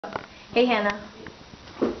Hey Hannah.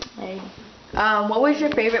 Hey. What was your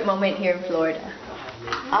favorite moment here in Florida?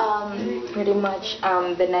 Pretty much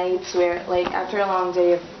the nights where, like, after a long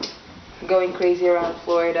day of going crazy around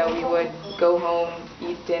Florida, we would go home,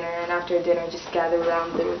 eat dinner, and after dinner just gather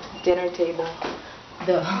around the dinner table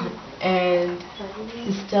and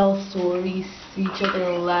just tell stories to each other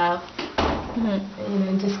and laugh,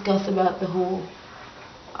 and discuss about the whole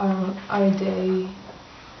our day,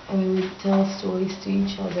 and we would tell stories to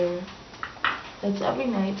each other. That's every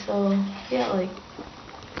night, so yeah, like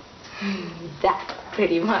that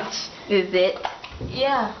pretty much. Is it?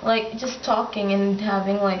 Yeah, like just talking and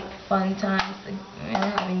having like fun times, like,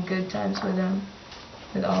 having good times with them,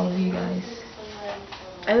 with all of you guys.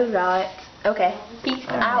 Alright. Okay. Peace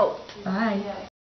out. Bye.